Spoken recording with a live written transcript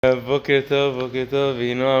בוקר טוב,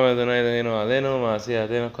 וינועם אדוני אלוהינו עלינו,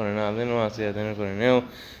 מעשייתנו כוננה עלינו, מעשייתנו כוננהו.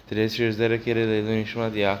 Today's year is dedicated to Leilui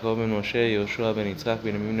Nishmat Yaakov ben Moshe, Yoshua ben Yitzchak,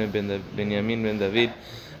 Benyamin ben David,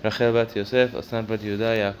 Rachel bat Yosef, Asnat bat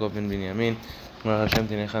Yehuda, Yaakov ben Binyamin. Baruch Hashem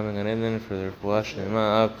Tinecha ben Gan Eden for the refuah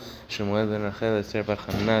shlema of Shemuel ben Rachel, Esther bat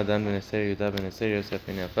Channa, Dan ben Esther, Yehuda ben Esther, Yosef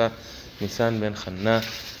ben Yafa, Nisan ben Channa,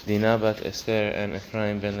 Dina bat Esther, and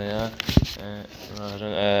Ephraim ben Leah. And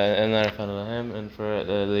for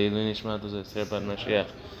the Leilui Nishmat was Esther bat Mashiach.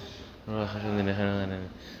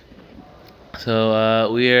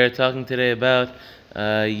 So we are talking today about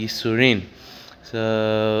Yisurין.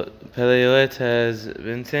 So Pele Yoetz has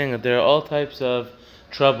been saying that there are all types of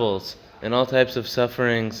troubles and all types of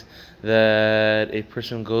sufferings that a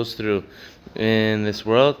person goes through in this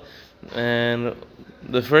world. And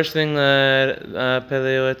the first thing that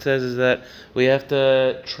Pele Yoetz says is that we have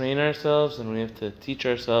to train ourselves and we have to teach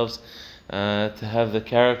ourselves to have the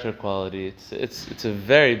character quality. It's a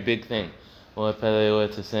very big thing, what Pele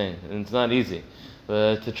Yoetz is saying, and it's not easy.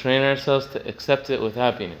 But to train ourselves to accept it with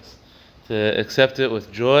happiness, to accept it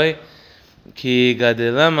with joy. Ki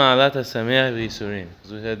gadela ma'alat hasameach v'yisurin.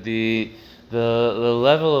 Because we had the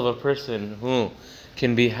level of a person who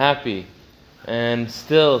can be happy and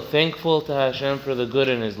still thankful to Hashem for the good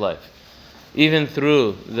in his life, even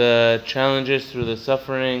through the challenges, through the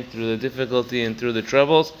suffering, through the difficulty, and through the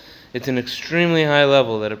troubles. It's an extremely high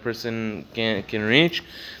level that a person can reach,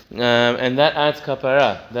 and that adds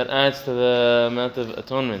kapara. That adds to the amount of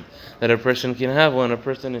atonement that a person can have when a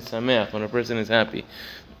person is sameach, when a person is happy.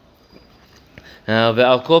 Now,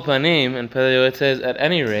 ve'al kol panim, and Pele Yoetz says, at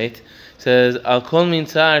any rate, says al kol min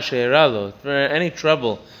tza'ar she'eralo, for any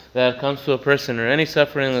trouble that comes to a person or any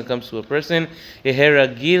suffering that comes to a person, yehe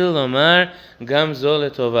ragil lomar gam zo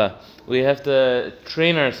letova. We have to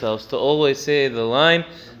train ourselves to always say the line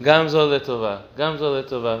gam zo letova, gam zo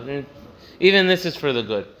letova. Even this is for the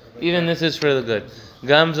good. Even this is for the good.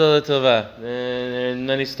 Gam zo letova. There are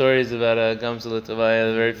many stories about gam zo letova.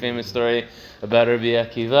 A very famous story about Rabbi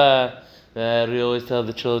Akiva that we always tell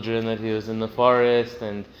the children, that he was in the forest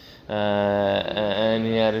and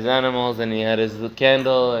he had his animals and he had his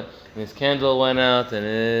candle, and his candle went out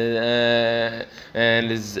and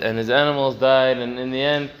his animals died, and in the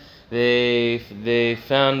end they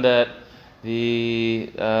found that the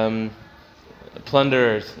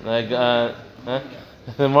plunderers, the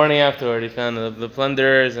morning afterward, he found the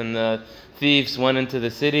plunderers and the thieves went into the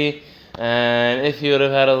city, and if he would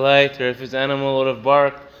have had a light or if his animal would have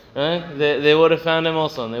barked, they would have found him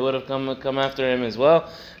also, and they would have come after him as well,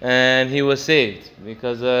 and he was saved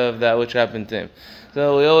because of that which happened to him.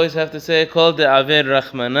 So we always have to say, Kol de'aved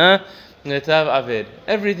rachmana netav aved.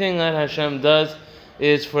 Everything that Hashem does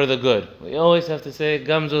is for the good. We always have to say,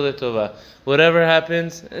 Gamzu letova. Whatever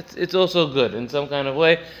happens, it's also good in some kind of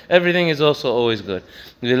way. Everything is also always good.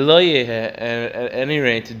 V'lo yehe, at any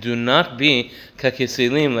rate, do not be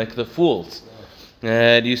kakesilim, like the fools.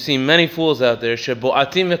 You see many fools out there.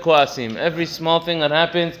 Sheboatim v'koasim. Every small thing that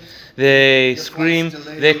happens, they scream,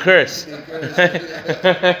 they curse.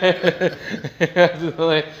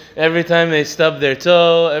 Every time they stub their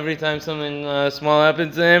toe, every time something small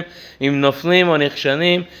happens to them, im noflim or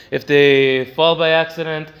nichshanim, if they fall by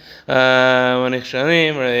accident, or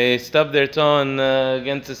nichshanim, or they stub their toe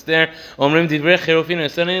against a stair, omrim divrei cherufin,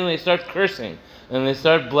 suddenly they start cursing and they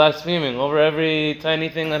start blaspheming over every tiny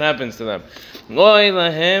thing that happens to them. Oy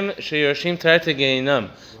lahem sheyoshim tarte geinam.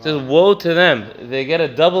 It says, woe to them, they get a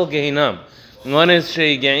double gehinam. One is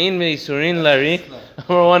sheyigain me'yisurin larik.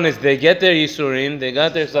 Number one is they get their yisurin, they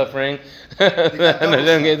got their suffering, and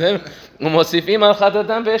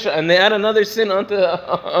they add another sin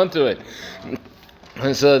onto it.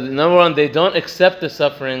 And so number one, they don't accept the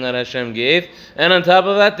suffering that Hashem gave, and on top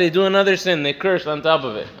of that, they do another sin. They curse on top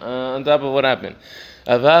of it, on top of what happened.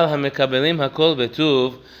 Aval hamekabelim hakol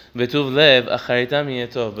betuv lev acharitam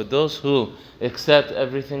yetov. But those who accept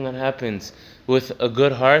everything that happens with a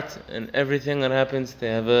good heart, and everything that happens, they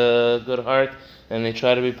have a good heart, and they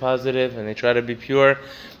try to be positive, and they try to be pure.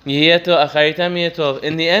 Acharitam yetov.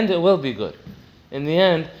 In the end, it will be good. In the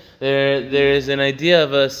end, there is an idea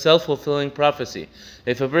of a self-fulfilling prophecy.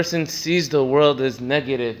 If a person sees the world as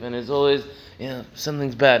negative and is always,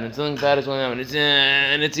 something's bad and something bad is going on,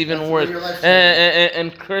 and it's even worse,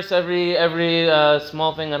 and curse every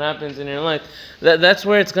small thing that happens in your life, that's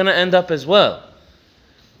where it's going to end up as well.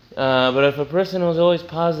 But if a person who's always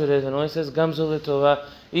positive and always says Gamzu letova,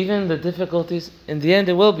 even the difficulties, in the end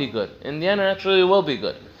it will be good. In the end, actually, it will be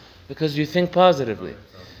good because you think positively.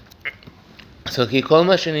 So ki kol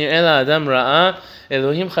ma shenir'eh la'adam ra'a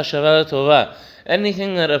Elohim chashava letova.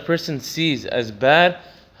 Anything that a person sees as bad,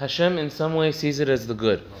 Hashem in some way sees it as the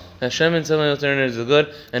good. Hashem in some way will turn it as the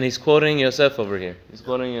good, and he's quoting Yosef over here. He's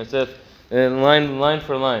quoting Yosef line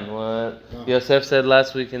for line. What Yosef said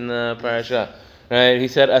last week in the parasha. Right? He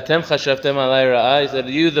said, Atem chashavtem alai ra'ah. He said,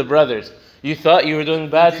 you the brothers, you thought you were doing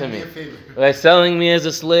bad to me. By selling me as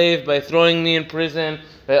a slave, by throwing me in prison,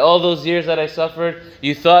 by all those years that I suffered,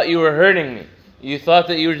 you thought you were hurting me. You thought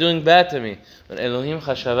that you were doing bad to me. But Elohim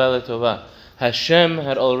chashava letovah. Hashem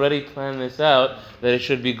had already planned this out, that it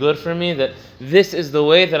should be good for me, that this is the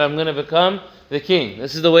way that I'm going to become the king.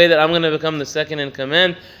 This is the way that I'm going to become the second in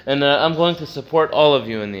command, and I'm going to support all of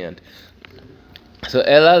you in the end. So,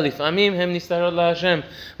 Ela lifamim hem nistarot la Hashem.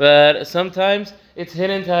 But sometimes it's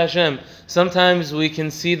hidden to Hashem. Sometimes we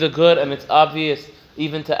can see the good and it's obvious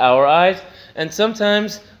even to our eyes. And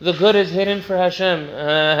sometimes the good is hidden for Hashem.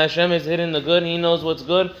 Hashem is hidden the good. He knows what's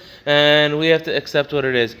good, and we have to accept what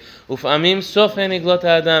it is. Ufamim sof heniglot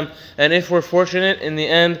ha'adam. And if we're fortunate, in the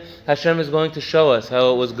end, Hashem is going to show us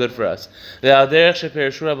how it was good for us. And the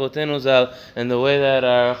way that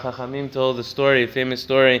our Chachamim told the story, famous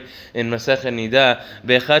story in Masechet Nida,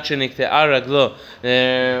 be'echad shenikte'a raglo.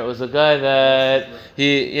 There was a guy that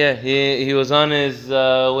he was on his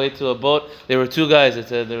way to a boat. There were two guys. It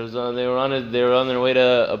said they were on their way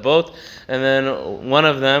to a boat, and then one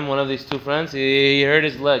of these two friends, he hurt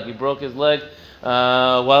his leg. He broke his leg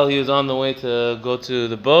while he was on the way to go to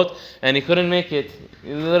the boat, and he couldn't make it.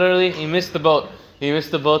 He missed the boat. He missed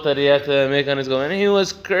the boat that he had to make on his go, and he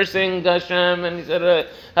was cursing Hashem, and he said,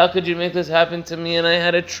 "How could you make this happen to me? And I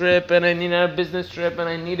had a trip, and I needed a business trip, and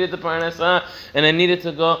I needed the parnasah, and I needed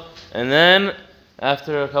to go." And then,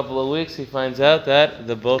 after a couple of weeks, he finds out that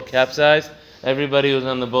the boat capsized. Everybody who was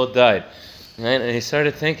on the boat died. Right? And he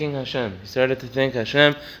started thanking Hashem. He started to thank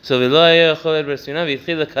Hashem. So he was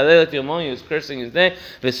cursing his day.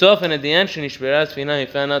 And at the end, he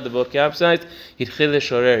found out the boat capsized. He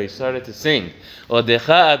started to sing.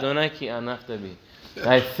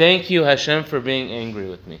 I thank you, Hashem, for being angry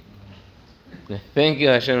with me. Thank you,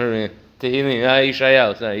 Hashem, for being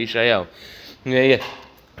Yishayahu.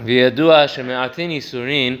 וידוע שמעטין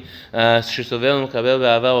יסורין שסובל ומקבל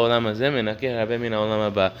באהבה העולם הזה מנקה הרבה מן העולם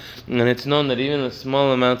הבא. And it's known that even the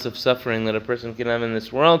small amounts of suffering that a person can have in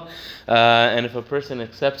this world, and if a person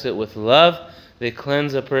accepts it with love, they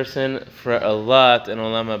cleanse a person for a lot in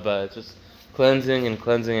עולם הבא. It's just cleansing and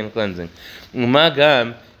cleansing and cleansing. ומה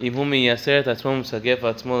גם אם הוא מייסר את עצמו ומסגף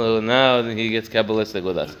עצמו, now he gets Kabbalistic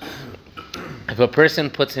with us. If a person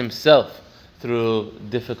puts himself through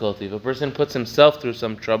difficulty, if a person puts himself through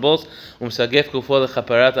some troubles, and does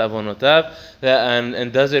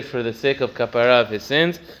it for the sake of kapara of his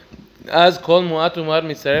sins,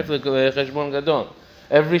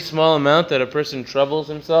 every small amount that a person troubles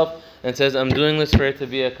himself and says, I'm doing this for it to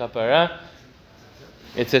be a kapara,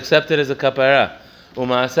 it's accepted as a kapara.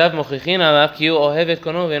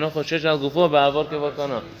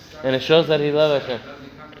 And it shows that he loves Hashem.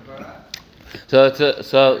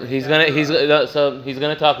 So he's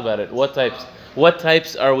gonna talk about it. What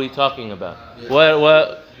types are we talking about?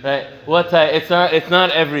 What type? It's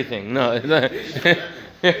not everything. No, it's not.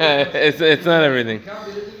 it's not everything.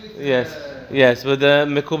 Yes. But the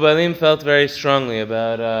Mekubalim felt very strongly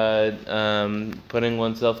about putting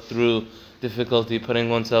oneself through difficulty, putting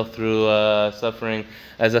oneself through suffering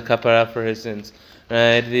as a kapara for his sins.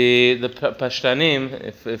 Right? The Pashtanim,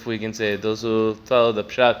 if we can say it, those who follow the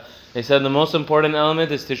Pshat, they said the most important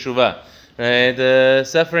element is teshuvah. Right? The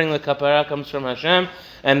suffering, the kapara, comes from Hashem,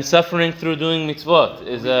 and suffering through doing mitzvot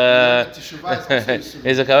is a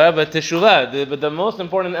kapara. But teshuvah, but the most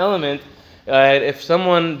important element, right, if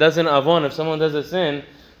someone does an avon, if someone does a sin,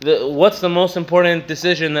 what's the most important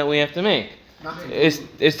decision that we have to make? Is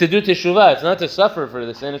to do teshuvah. It's not to suffer for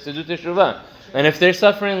the sin, it's to do teshuvah. And if they're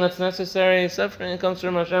suffering, that's necessary. Suffering comes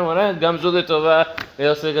from Hashem. It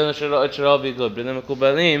should all be good. But the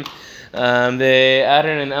Mekubalim, they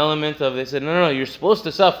added an element of, they said, no, you're supposed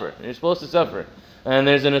to suffer. You're supposed to suffer. And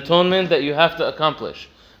there's an atonement that you have to accomplish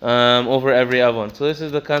over every avon. So this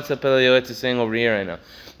is the concept Pele Yoetz is saying over here right now.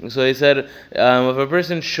 So he said, if a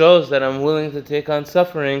person shows that I'm willing to take on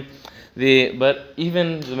suffering, but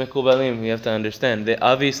even the Mekubalim, you have to understand, they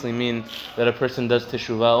obviously mean that a person does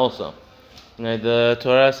teshuvah also. Right, the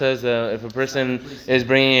Torah says if a person is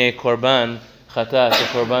bringing a korban, chatat, a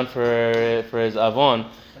korban for his avon,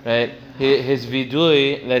 right, his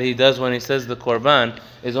vidui that he does when he says the korban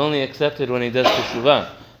is only accepted when he does teshuvah.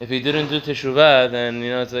 If he didn't do teshuvah, then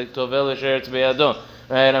it's like tovel sheretz beyado.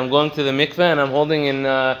 Right, I'm going to the mikveh and I'm holding an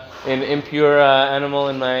impure animal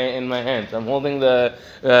in my hands. I'm holding a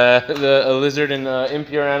lizard and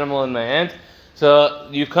impure animal in my hand. So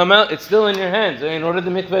you come out, it's still in your hands. In order to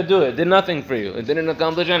mikveh do it, it did nothing for you. It didn't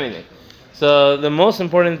accomplish anything. So the most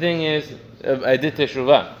important thing is I did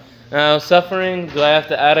teshuvah. Now suffering, do I have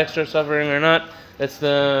to add extra suffering or not? That's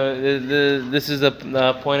this is the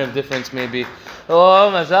point of difference maybe. Oh,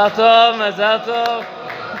 mazal tov, mazal tov.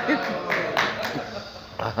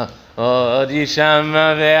 עוד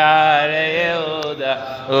ישמע בערי יהודה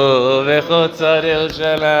ובחוצות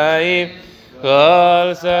ירושלים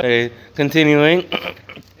כל Continuing.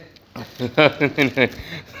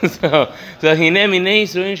 so הנה מיני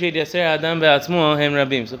ייסורים שהתייסר האדם בעצמו הם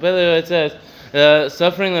רבים. So Pele Yoetz says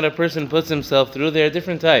suffering that a person puts himself through, there are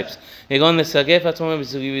different types. כגון לסגף עצמו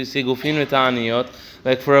בסיגופים ותעניות,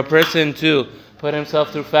 like for a person to put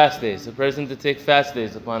himself through fast days, a person to take fast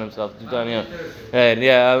days upon himself. Right,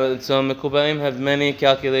 yeah, so Mekubalim have many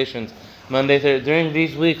calculations. Monday, during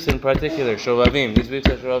these weeks in particular, Shovavim, these weeks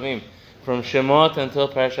are Shovavim, from Shemot until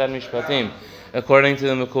Parashat Mishpatim, according to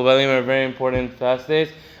the Mekubalim, are very important fast days.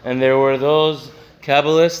 And there were those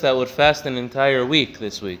Kabbalists that would fast an entire week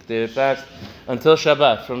this week. They would fast until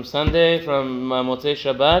Shabbat, from Sunday, from Motzei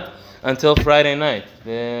Shabbat until Friday night.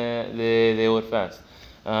 They would fast.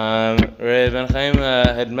 Reb Ben Chaim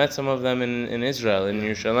had met some of them in Israel, in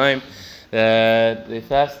Yerushalayim. They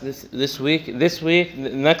fast this week,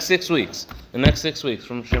 the next 6 weeks,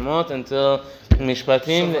 from Shemot until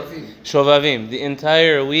Mishpatim, Shovavim, the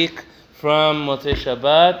entire week from Motzei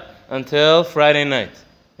Shabbat until Friday night.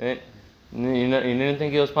 Right? You didn't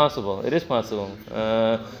think it was possible. It is possible.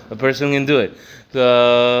 A person can do it.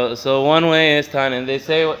 So one way is Tanin.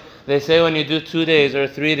 They say when you do 2 days or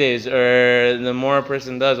 3 days, or the more a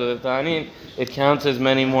person does with a Tanin, it counts as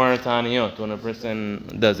many more Taniyot when a person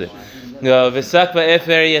does it. V'sak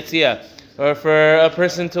ba'efer yatzia, or for a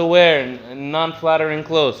person to wear non-flattering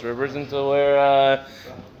clothes, for a person to wear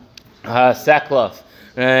sackcloth,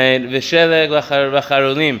 right? V'sheleg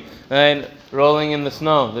v'charulim, right? Rolling in the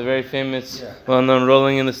snow, the very famous, well-known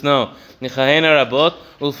rolling in the snow. Nichahena rabot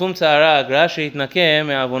ulfum tzara agra sheitnakeh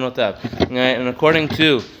me'avonotav. And according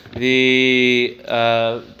to the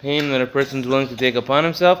pain that a person is willing to take upon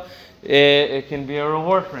himself, it can be a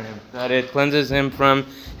reward for him, that it cleanses him from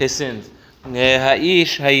his sins.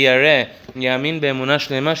 האיש הירא יאמין באמונה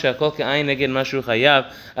שלמה שהכל כעין נגד מה שהוא חייב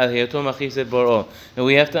על היותו מכעיס את בוראו. And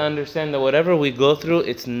we have to understand that whatever we go through,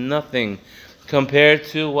 it's nothing compared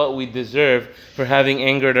to what we deserve for having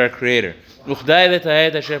angered our Creator. And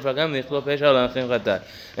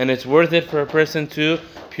it's worth it for a person to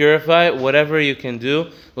purify whatever you can do.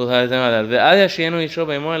 Don't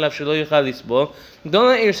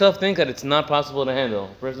let yourself think that it's not possible to handle.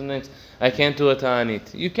 A person thinks, I can't do a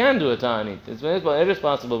ta'anit. You can do a ta'anit. It is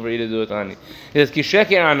possible for you to do a ta'anit. It says,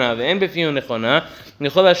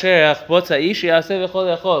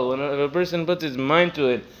 when a person puts his mind to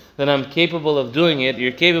it, that I'm capable of doing it,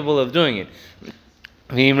 you're capable of doing it.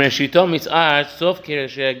 In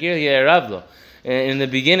the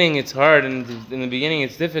beginning it's hard, and in the beginning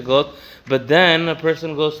it's difficult, but then a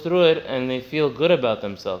person goes through it and they feel good about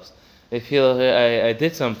themselves. They feel, I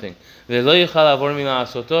did something. Only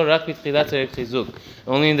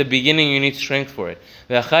in the beginning you need strength for it.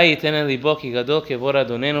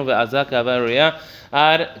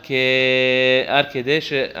 עד כדי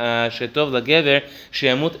שטוב לגבר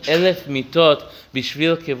שימות 1,000 מיתות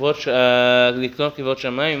בשביל לקנות כבוד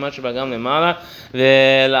שמיים ממה שבגם למעלה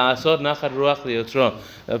ולעשות נחת רוח ליוצרו.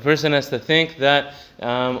 A person has to think that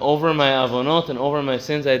over my avonot and over my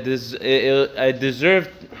sins I deserve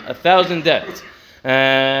 1,000 deaths,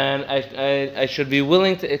 and I should be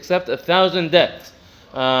willing to accept 1,000 deaths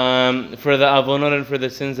for the avonot and for the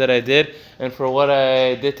sins that I did and for what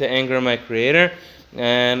I did to anger my Creator.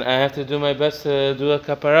 And I have to do my best to do a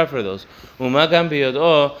kapara for those. ומה גם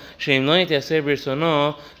ביודעו שאם לא יתייסר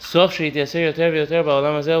ברצונו סוף שיתייסר יותר ויותר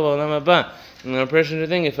בעולם הזה ובעולם הבא. And a person should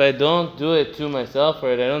think, if I don't do it to myself,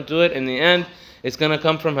 or if I don't do it, in the end it's going to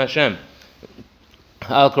come from Hashem.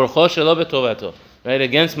 על כורחו שלא בטובתו, right,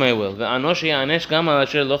 against my will. ואנוש יענש גם על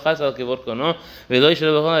אשר לא חס על כבוד קונו ולא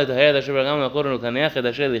ישלב בכל לטהר את אשר ברגם לעקור ולקנח את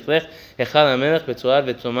אשר לכלך היכל המלך בצורת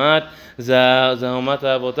וצומעת זהומת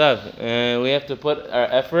אבותיו. We have to put our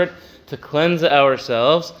effort to cleanse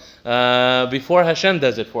ourselves before Hashem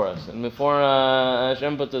does it for us, and before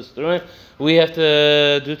Hashem puts us through it, we have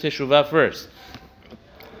to do teshuvah first.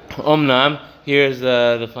 Omnam, here's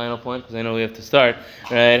the final point, because I know we have to start.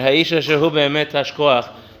 Right? Ha'isha shehu be'emet tashkoach.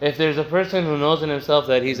 If there's a person who knows in himself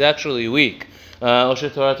that he's actually weak, or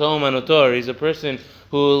he's a person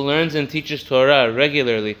who learns and teaches Torah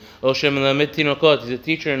regularly, he's a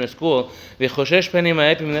teacher in a school, if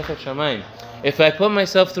I put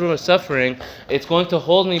myself through a suffering, it's going to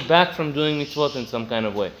hold me back from doing mitzvot in some kind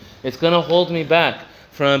of way. It's going to hold me back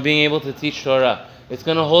from being able to teach Torah. It's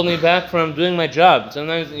going to hold me back from doing my job.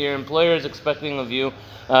 Sometimes your employer is expecting of you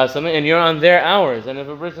something, and you're on their hours. And if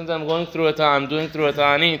a person says, I'm doing through a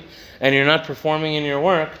ta'anit, and you're not performing in your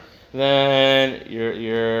work, then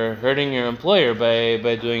you're hurting your employer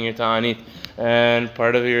by doing your ta'anit. And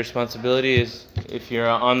part of your responsibility is, if you're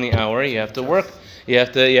on the hour, you have to work. You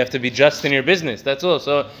have to be just in your business. That's all.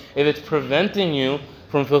 So if it's preventing you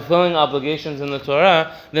from fulfilling obligations in the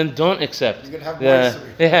Torah, then don't accept. You can have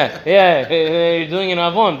you're doing an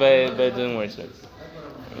avon by doing more.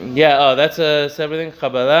 Yeah. That's a separate thing.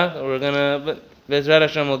 Kabbalah. But Bezrat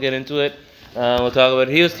Hashem, we'll get into it. We'll talk about.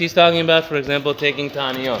 He's talking about, for example, taking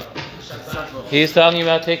ta'aniyot. He's talking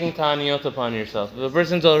about taking ta'aniyot upon yourself. If a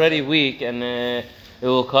person's already weak and it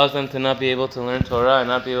will cause them to not be able to learn Torah and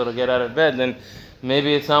not be able to get out of bed, then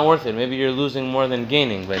maybe it's not worth it. Maybe you're losing more than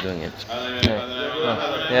gaining by doing it.